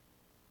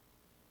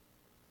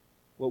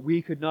 What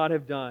we could not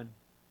have done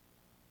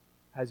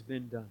has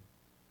been done.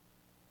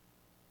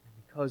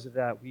 And because of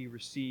that, we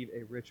receive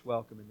a rich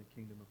welcome in the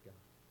kingdom of God.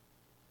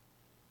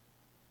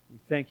 We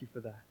thank you for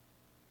that.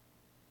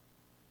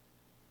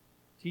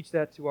 Teach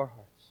that to our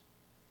hearts.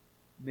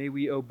 May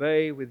we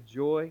obey with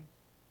joy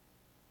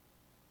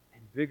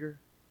and vigor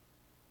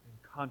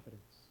and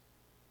confidence,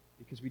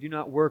 because we do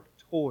not work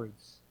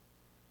towards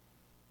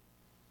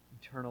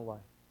eternal life,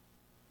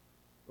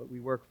 but we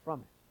work from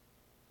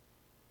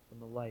it, from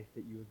the life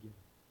that you have given.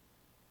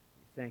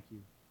 We thank you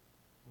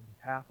on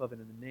behalf of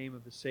and in the name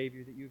of the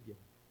Savior that you have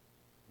given.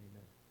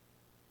 Amen.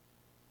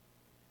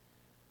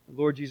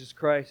 The Lord Jesus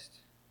Christ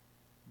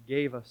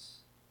gave us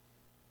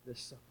this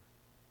supper.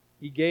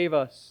 He gave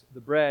us the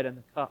bread and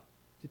the cup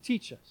to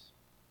teach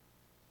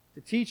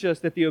us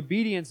that the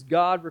obedience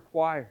God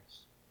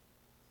requires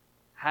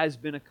has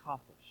been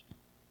accomplished,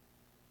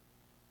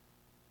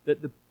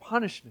 that the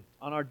punishment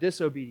on our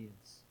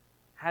disobedience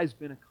has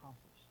been accomplished.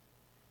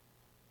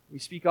 We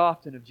speak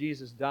often of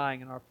Jesus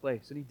dying in our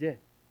place, and He did.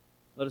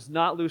 Let us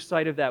not lose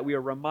sight of that. We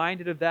are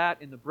reminded of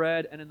that in the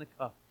bread and in the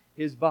cup.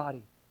 His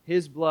body,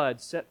 His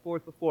blood set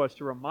forth before us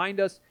to remind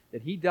us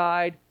that He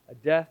died a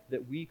death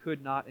that we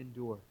could not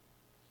endure.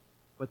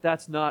 But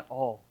that's not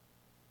all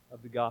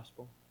of the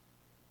gospel.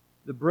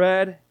 The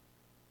bread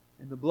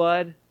and the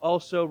blood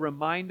also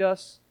remind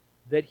us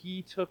that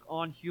He took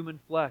on human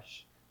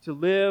flesh to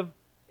live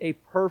a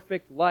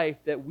perfect life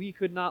that we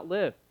could not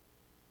live.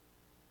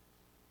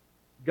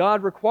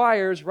 God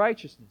requires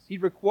righteousness. He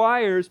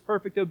requires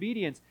perfect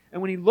obedience.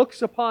 And when He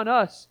looks upon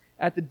us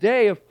at the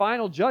day of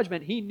final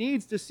judgment, He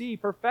needs to see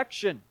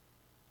perfection.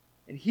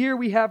 And here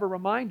we have a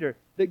reminder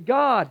that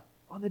God,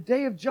 on the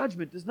day of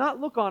judgment, does not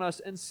look on us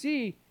and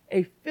see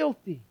a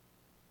filthy,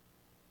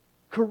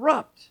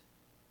 corrupt,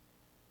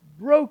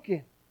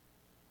 broken,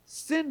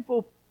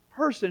 sinful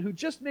person who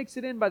just makes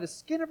it in by the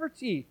skin of her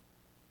teeth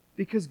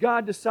because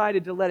God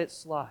decided to let it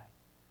slide.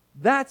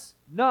 That's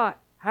not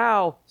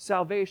how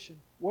salvation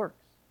works.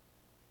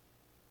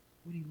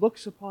 When He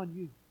looks upon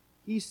you,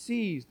 He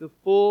sees the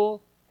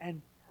full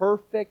and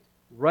perfect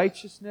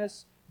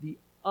righteousness, the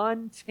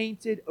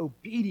untainted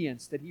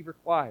obedience that He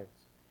requires.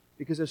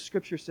 Because as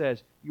Scripture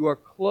says, you are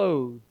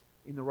clothed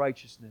in the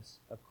righteousness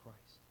of Christ.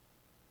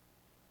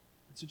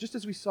 And so just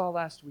as we saw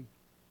last week,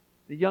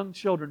 the young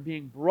children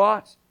being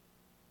brought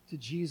to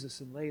Jesus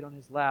and laid on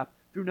His lap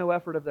through no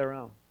effort of their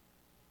own,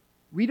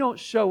 we don't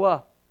show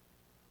up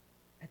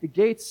at the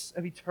gates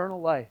of eternal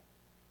life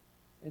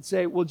and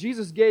say, well,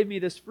 Jesus gave me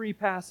this free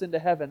pass into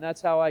heaven.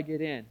 That's how I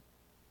get in.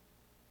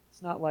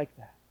 It's not like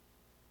that.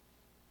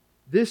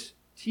 This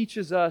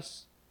teaches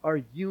us our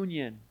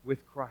union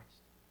with Christ.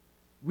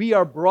 We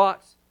are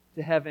brought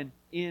to heaven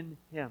in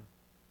Him.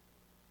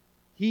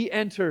 He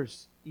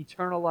enters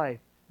eternal life.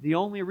 The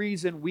only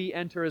reason we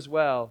enter as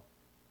well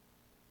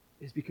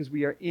is because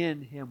we are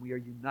in Him. We are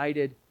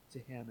united to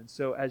Him. And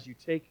so as you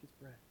take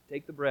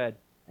the bread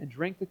and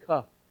drink the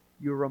cup,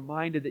 you are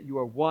reminded that you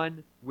are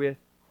one with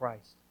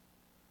Christ.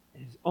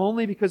 And it is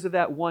only because of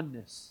that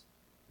oneness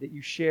that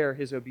you share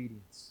His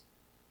obedience.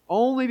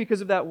 Only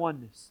because of that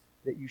oneness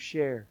that you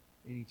share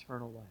in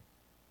eternal life.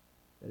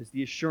 That is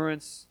the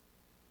assurance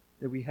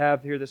that we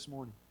have here this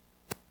morning.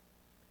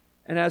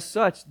 And as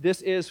such,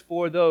 this is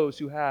for those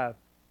who have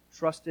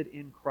trusted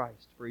in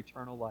Christ for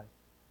eternal life.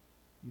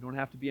 You don't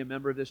have to be a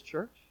member of this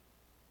church,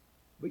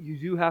 but you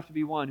do have to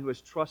be one who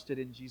has trusted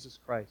in Jesus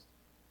Christ,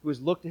 who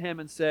has looked to Him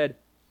and said,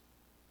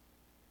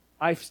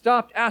 I've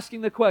stopped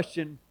asking the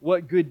question,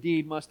 what good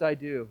deed must I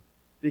do?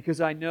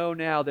 Because I know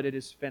now that it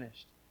is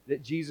finished,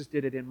 that Jesus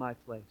did it in my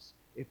place.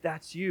 If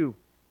that's you,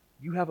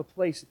 you have a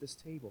place at this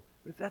table.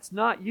 But if that's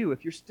not you,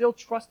 if you're still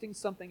trusting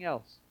something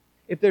else,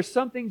 if there's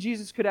something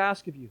Jesus could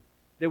ask of you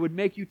that would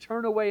make you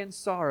turn away in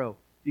sorrow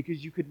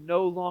because you could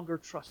no longer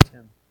trust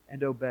Him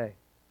and obey,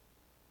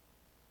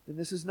 then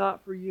this is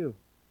not for you.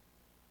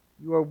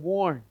 You are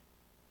warned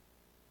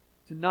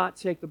to not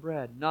take the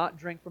bread, not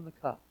drink from the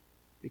cup,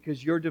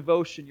 because your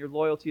devotion, your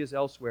loyalty is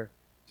elsewhere.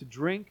 To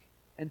drink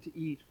and to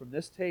eat from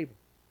this table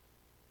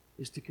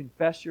is to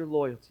confess your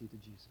loyalty to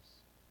Jesus.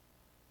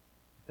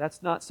 If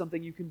that's not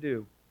something you can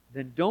do,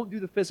 then don't do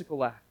the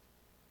physical act,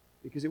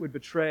 because it would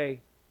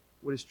betray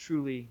what is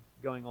truly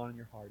going on in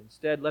your heart.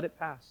 Instead, let it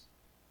pass.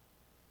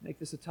 Make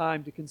this a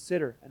time to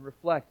consider and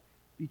reflect.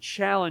 Be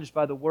challenged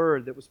by the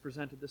word that was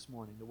presented this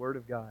morning, the word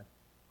of God,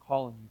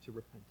 calling you to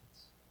repentance.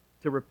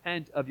 To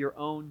repent of your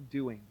own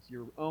doings,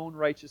 your own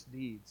righteous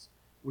deeds,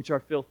 which are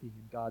filthy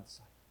in God's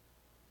sight,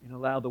 and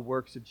allow the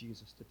works of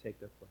Jesus to take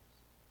their place.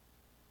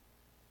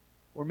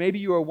 Or maybe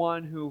you are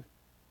one who,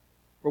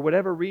 for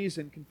whatever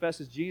reason,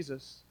 confesses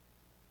Jesus,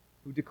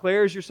 who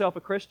declares yourself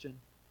a Christian,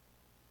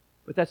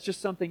 but that's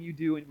just something you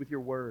do with your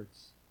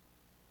words.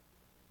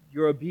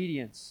 Your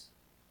obedience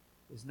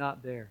is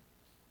not there.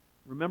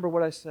 Remember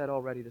what I said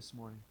already this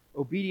morning.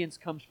 Obedience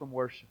comes from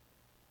worship.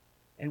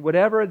 And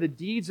whatever the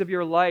deeds of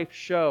your life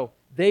show,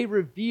 they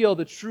reveal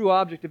the true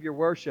object of your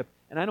worship.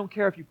 And I don't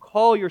care if you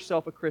call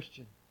yourself a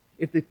Christian.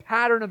 If the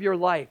pattern of your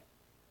life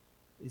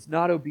is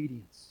not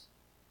obedience.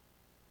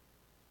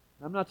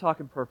 I'm not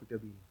talking perfect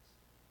obedience.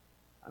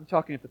 I'm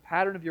talking if the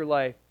pattern of your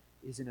life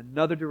is in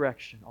another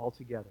direction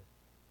altogether.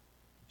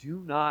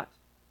 Do not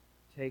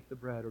take the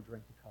bread or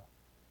drink the cup,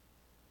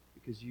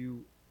 because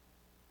you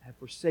have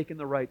forsaken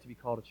the right to be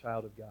called a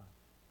child of God.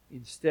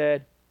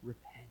 Instead,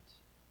 repent.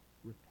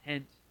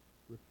 Repent.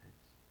 Repent.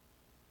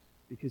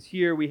 Because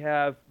here we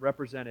have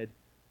represented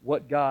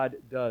what God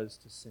does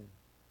to sin.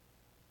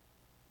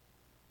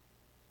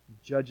 He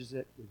judges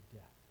it with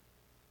death.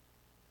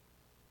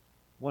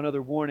 One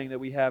other warning that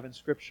we have in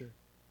Scripture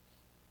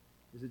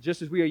is that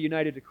just as we are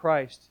united to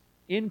Christ,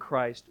 in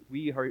Christ,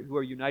 who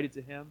are united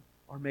to Him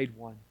are made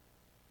one.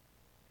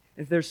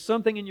 If there's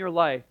something in your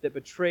life that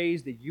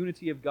betrays the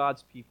unity of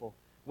God's people,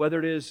 whether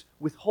it is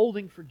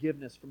withholding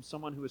forgiveness from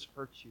someone who has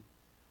hurt you,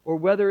 or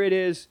whether it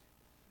is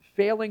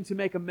failing to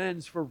make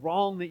amends for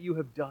wrong that you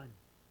have done,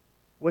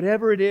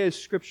 whatever it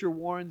is, Scripture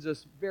warns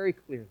us very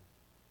clearly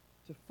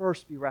to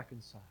first be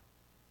reconciled,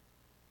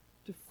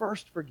 to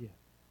first forgive,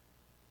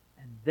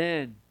 and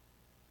then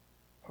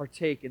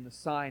partake in the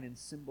sign and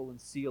symbol and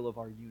seal of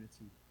our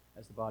unity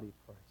as the body of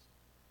Christ.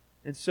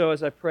 And so,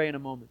 as I pray in a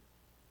moment,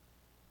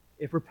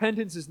 if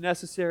repentance is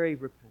necessary,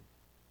 repent.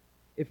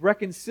 If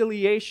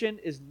reconciliation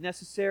is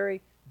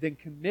necessary, then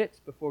commit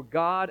before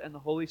God and the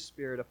Holy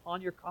Spirit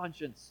upon your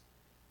conscience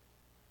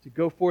to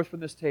go forth from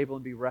this table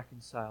and be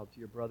reconciled to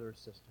your brother or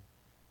sister.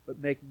 But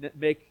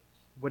make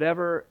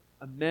whatever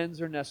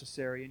amends are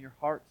necessary in your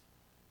heart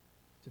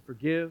to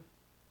forgive,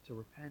 to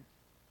repent,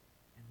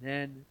 and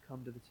then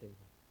come to the table.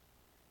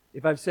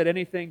 If I've said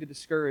anything to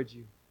discourage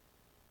you,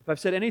 if I've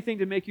said anything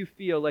to make you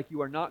feel like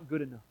you are not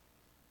good enough,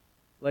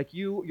 like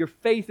your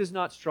faith is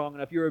not strong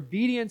enough, your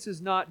obedience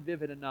is not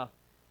vivid enough,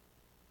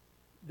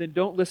 then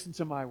don't listen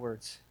to my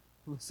words.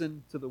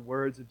 Listen to the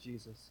words of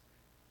Jesus.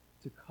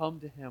 To come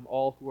to Him,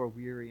 all who are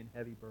weary and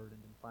heavy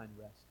burdened, and find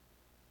rest.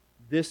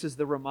 This is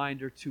the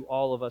reminder to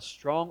all of us,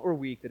 strong or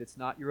weak, that it's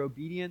not your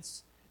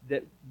obedience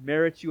that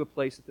merits you a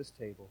place at this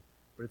table,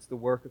 but it's the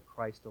work of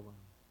Christ alone.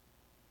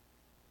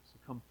 So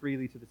come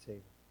freely to the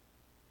table.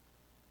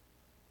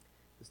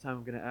 This time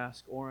I'm going to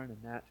ask Oren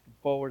and Nat to come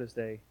forward as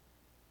they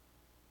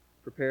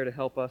prepare to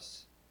help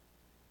us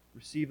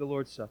receive the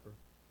Lord's Supper.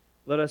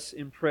 Let us,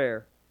 in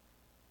prayer,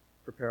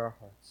 prepare our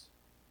hearts.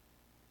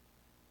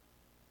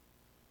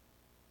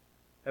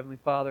 Heavenly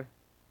Father,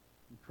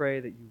 we pray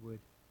that you would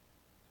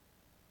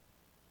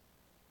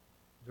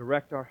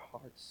direct our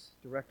hearts,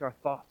 direct our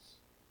thoughts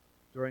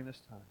during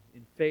this time.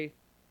 In faith,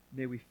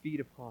 may we feed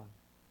upon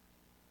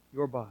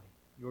your body,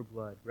 your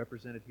blood,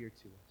 represented here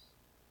to us.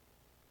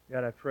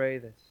 God, I pray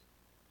that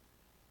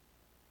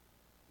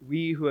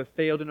we who have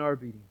failed in our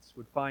obedience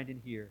would find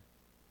in here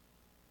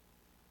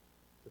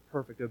the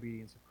perfect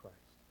obedience of Christ.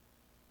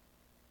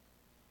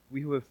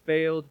 We who have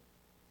failed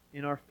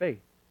in our faith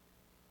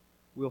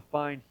will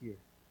find here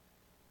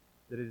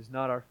that it is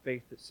not our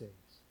faith that saves,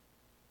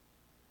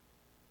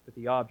 but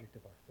the object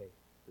of our faith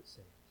that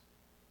saves.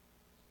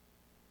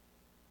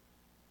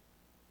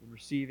 In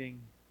receiving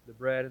the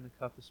bread and the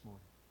cup this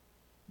morning,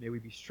 may we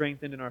be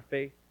strengthened in our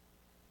faith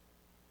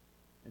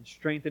and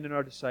strengthened in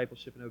our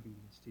discipleship and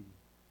obedience to you.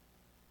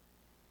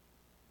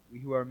 We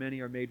who are many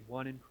are made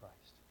one in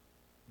Christ,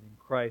 and in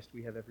Christ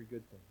we have every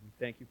good thing. We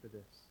thank you for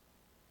this.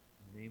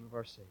 In the name of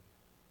our Savior.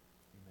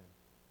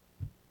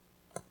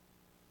 Amen.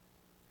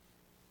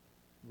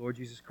 Lord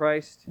Jesus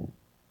Christ,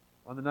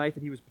 on the night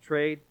that He was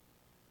betrayed,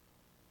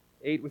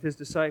 ate with His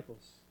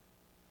disciples.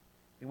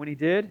 And when He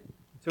did,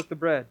 He took the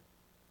bread.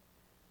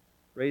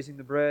 Raising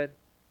the bread,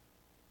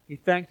 He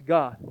thanked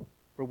God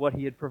for what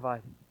He had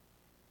provided.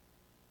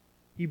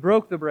 He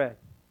broke the bread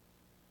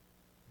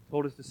and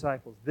told His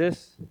disciples,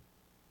 "This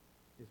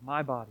is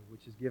my body,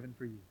 which is given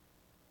for you.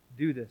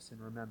 Do this in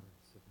remembrance."